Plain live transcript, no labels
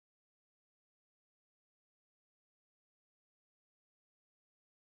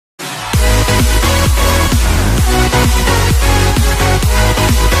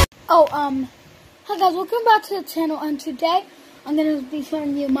Hi guys, welcome back to the channel, and today I'm going to be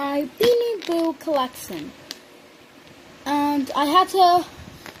showing you my Beanie Boo collection. And I had to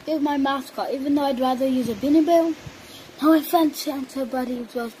give my mascot, even though I'd rather use a Beanie Boo. Now my friend Santa Buddy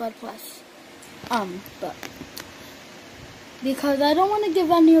Rosebud Plus. But because I don't want to give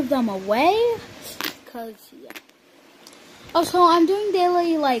any of them away, because yeah. Also, I'm doing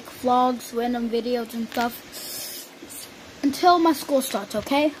daily like vlogs, random videos and stuff until my school starts,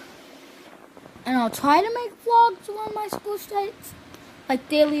 okay? And I'll try to make vlogs when my school starts, like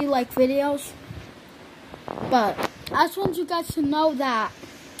daily like videos. But I just want you guys to know that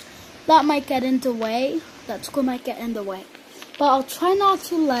might get in the way. That school might get in the way. But I'll try not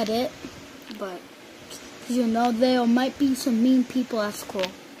to let it. But you know, there might be some mean people at school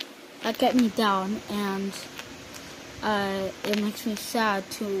that get me down, and it makes me sad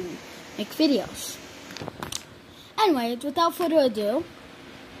to make videos. Anyways, without further ado,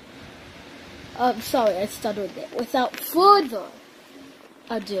 sorry, I stuttered there. Without further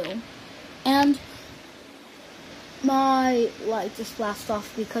ado, and my light just flashed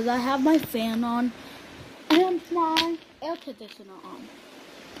off because I have my fan on and my air conditioner on.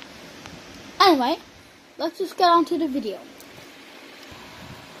 Anyway, let's just get on to the video.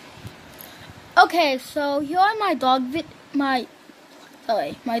 Okay, so here are my dog my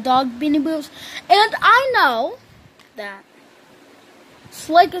dog Beanie Boos, and I know that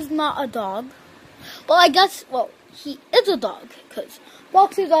Slick is not a dog. Well, I guess, he is a dog, because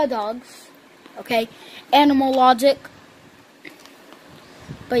boxers are dogs, okay? Animal logic.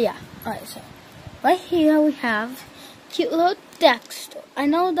 But yeah, alright, so right here we have cute little Dexter. I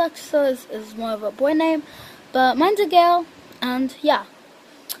know Dexter is more of a boy name, but mine's a girl, and yeah.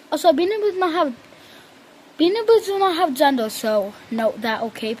 Also, Beanie Boos do not have gender, so note that,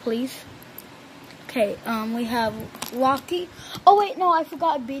 okay, please. Okay, we have Rocky. Oh wait, no, I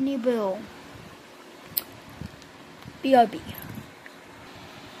forgot Beanie Boo. BRB.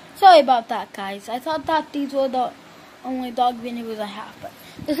 Sorry about that, guys. I thought that these were the only dog Beanie Boos I have, but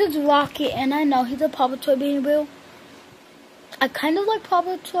this is Rocky, and I know he's a Paw Patrol Beanie Boo. I kind of like Paw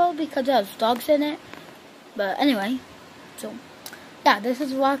Patrol because it has dogs in it, but anyway, so yeah, this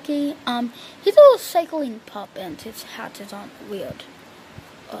is Rocky. He's a little cycling pup, and his hat is on weird.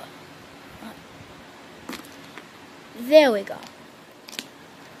 There we go.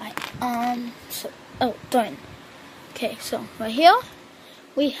 Darn. Okay, so right here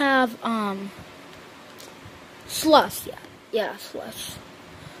we have Slush. Yeah, Slush.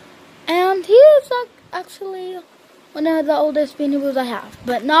 And he is actually one of the oldest Beanie Boos I have,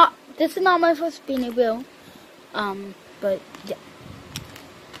 but this is not my first Beanie Boo. But yeah,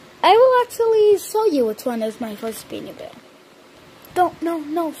 I will actually show you which one is my first Beanie Boo.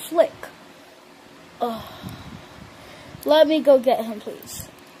 No, Slick. Oh. Let me go get him, please.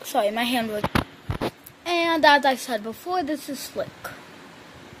 Sorry, my hand was... And as I said before, this is Slick.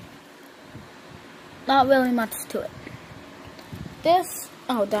 Not really much to it.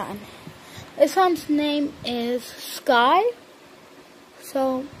 Darn. This one's name is Sky.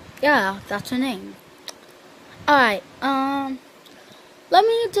 So, yeah, that's her name. Alright, let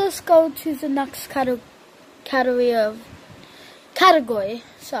me just go to the next category of Beanie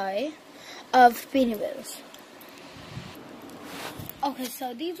Boos. Okay,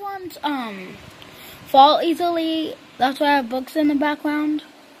 so these ones, fall easily. That's why I have books in the background.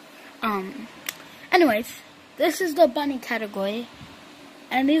 Anyways, this is the bunny category.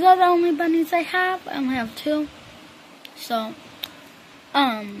 And these are the only bunnies I have. I only have 2. So,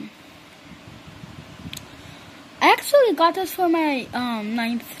 I actually got this for my,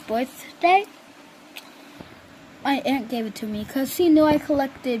 9th birthday. My aunt gave it to me because she knew I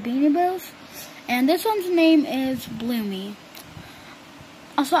collected Beanie Boos. And this one's name is Bloomy.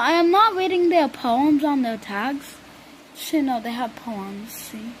 Also, I am not reading their poems on their tags. So, no, they have poems,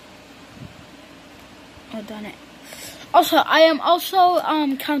 see? Oh, darn it. Also, I am also,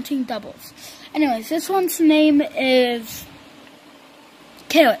 counting doubles. Anyways, this one's name is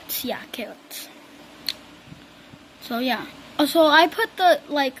Carrots. Yeah, Carrots. So, yeah. Also, I put the,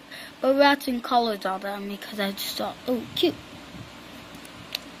 rats and collars on them because I just thought, oh, cute.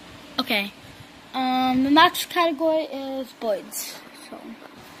 Okay. The next category is birds.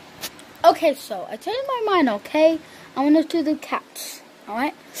 Okay, so I changed my mind, okay? I want to do cats,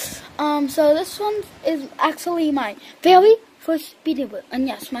 alright? So this one is actually my very first Beanie Boo. And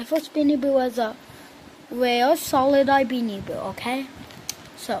yes, my first Beanie Boo was a rare solid eye Beanie Boo, okay?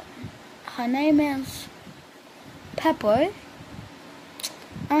 So, her name is Pepper.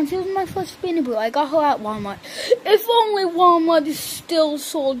 And she was my first Beanie Boo. I got her at Walmart. If only Walmart still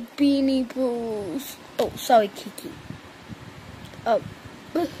sold Beanie Boos. Oh, sorry, Kiki.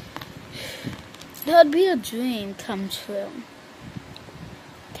 That'd be a dream come true.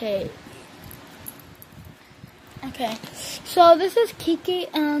 Okay. Okay. So this is Kiki,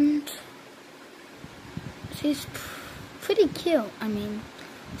 and she's pretty cute. I mean,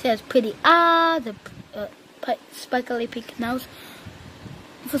 she has pretty eyes, the sparkly pink nose.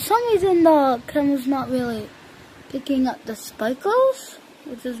 For some reason, the camera's not really picking up the sparkles,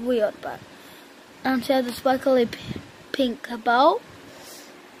 which is weird, but she has a sparkly pink bow.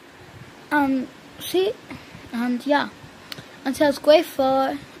 See, and yeah, and she has gray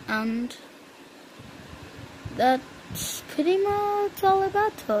fur, and that's pretty much all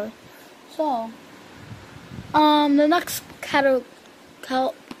about her. So, the next category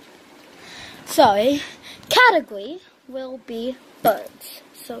will be birds.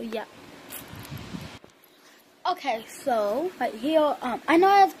 So yeah. Okay, so right here, I know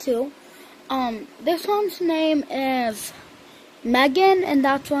I have two. This one's name is Megan, and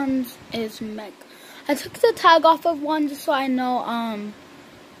that one's is Meg. I took the tag off of one just so I know,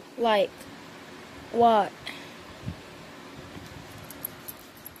 like, what?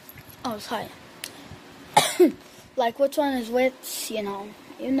 Oh, sorry. Like, which one is which, you know.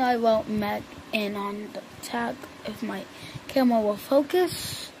 Even though I wrote Meg in on the tag, if my camera will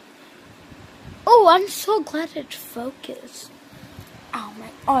focus. Oh, I'm so glad it's focused. Oh,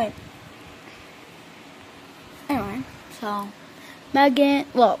 my. Alright. Anyway, so, Megan,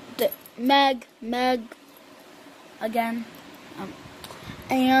 well, Meg, again,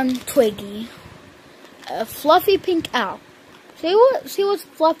 and Twiggy, a fluffy pink owl. She was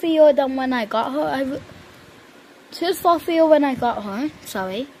fluffier than when I got her. She was fluffier when I got her.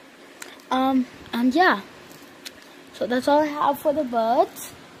 Sorry. And yeah. So that's all I have for the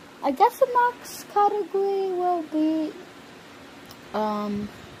birds. I guess the next category will be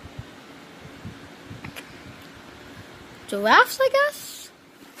giraffes, I guess.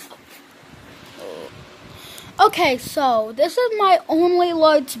 Okay, so this is my only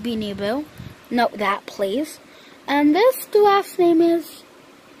large Beanie Boo. Note that, please. And this giraffe's name is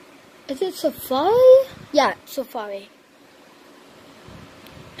it Safari? Yeah, Safari.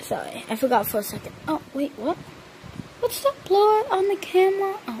 Sorry, I forgot for a second. Oh, wait, what? What's that blur on the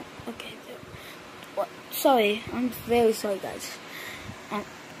camera? Oh, okay. What? Sorry, I'm very sorry, guys.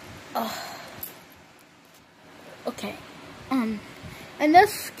 Okay. And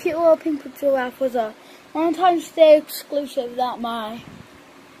this cute little pink giraffe was a Valentine's Day exclusive that my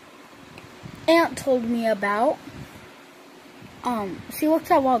aunt told me about. She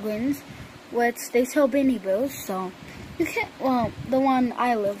works at Walgreens, which they sell Beanie Boos, so you can't, well, the one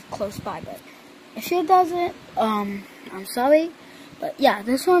I live close by, but if she doesn't, I'm sorry. But yeah,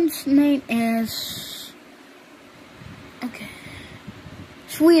 this one's name is, okay,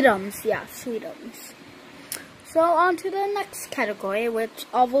 Sweetums, yeah, Sweetums. So on to the next category, which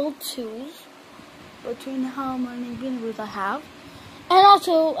I will choose between how many Beanie Boos I have. And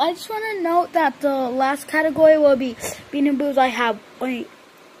also, I just want to note that the last category will be Beanie Boos I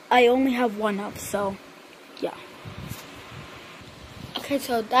only have one of, so, yeah. Okay,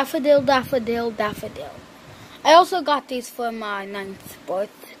 so daffodil, daffodil, daffodil. I also got these for my 9th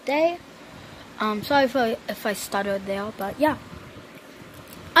birthday. Sorry if I stuttered there, but yeah.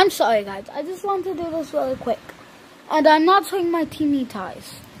 I'm sorry, guys. I just want to do this really quick. And I'm not showing my teeny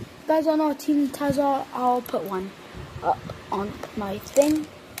ties. If you guys don't know what teeny ties are, I'll put one up on my thing.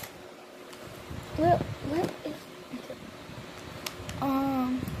 Where is it?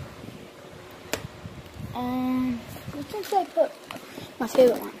 What should I put? My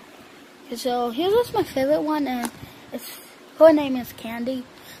favorite one. Okay, so here's what's my favorite one, and her name is Candy.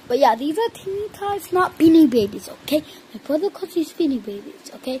 But yeah, these are teeny ties, not Beanie Babies, okay? My brother calls these Beanie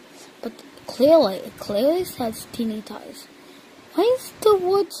Babies, okay? But it clearly says teeny ties. Why is the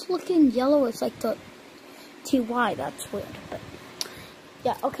words looking yellow? It's like the TY, that's weird, but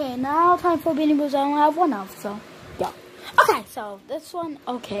yeah, okay, now time for Beanie Boos. I only have one of, so yeah. Okay, so this one,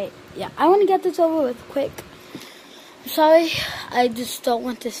 okay, yeah, I want to get this over with quick. Sorry, I just don't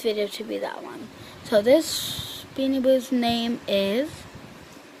want this video to be that one. So this Beanie Boo's name is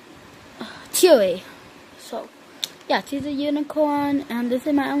Chewy. So yeah, she's a unicorn, and this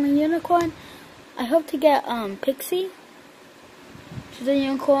is my only unicorn. I hope to get Pixie. She's a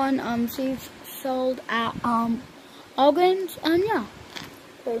unicorn. She's sold at Walgreens, and yeah.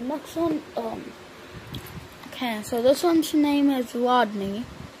 Okay, next one. Okay, so this one's name is Rodney.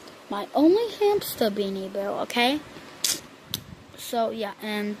 My only hamster Beanie Boo. Okay. So yeah,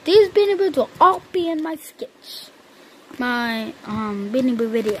 and these Beanie Boos will all be in my skits, my Beanie Boo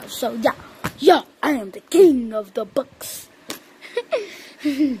videos. So yeah, I am the king of the books.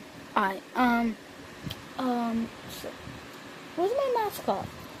 Alright, so where's my mascot?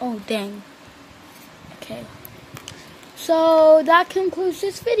 Oh, dang. Okay. So, that concludes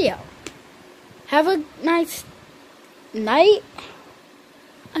this video. Have a nice night.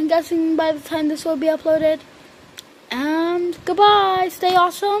 I'm guessing by the time this will be uploaded. And goodbye. Stay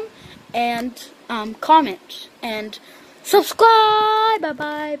awesome. And comment. And subscribe.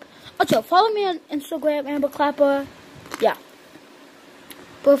 Bye-bye. Also, follow me on Instagram, Amber Clapper. Yeah.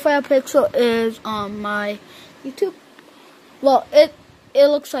 Profile picture is on my YouTube. Well, it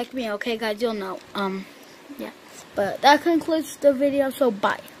looks like me, okay, guys? You'll know. Yeah. But that concludes the video, so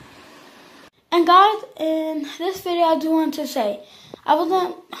bye. And guys, in this video, I do want to say,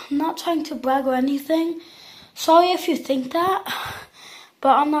 I'm not trying to brag or anything. Sorry if you think that,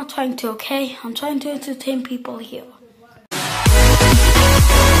 but I'm not trying to, okay? I'm trying to entertain people here.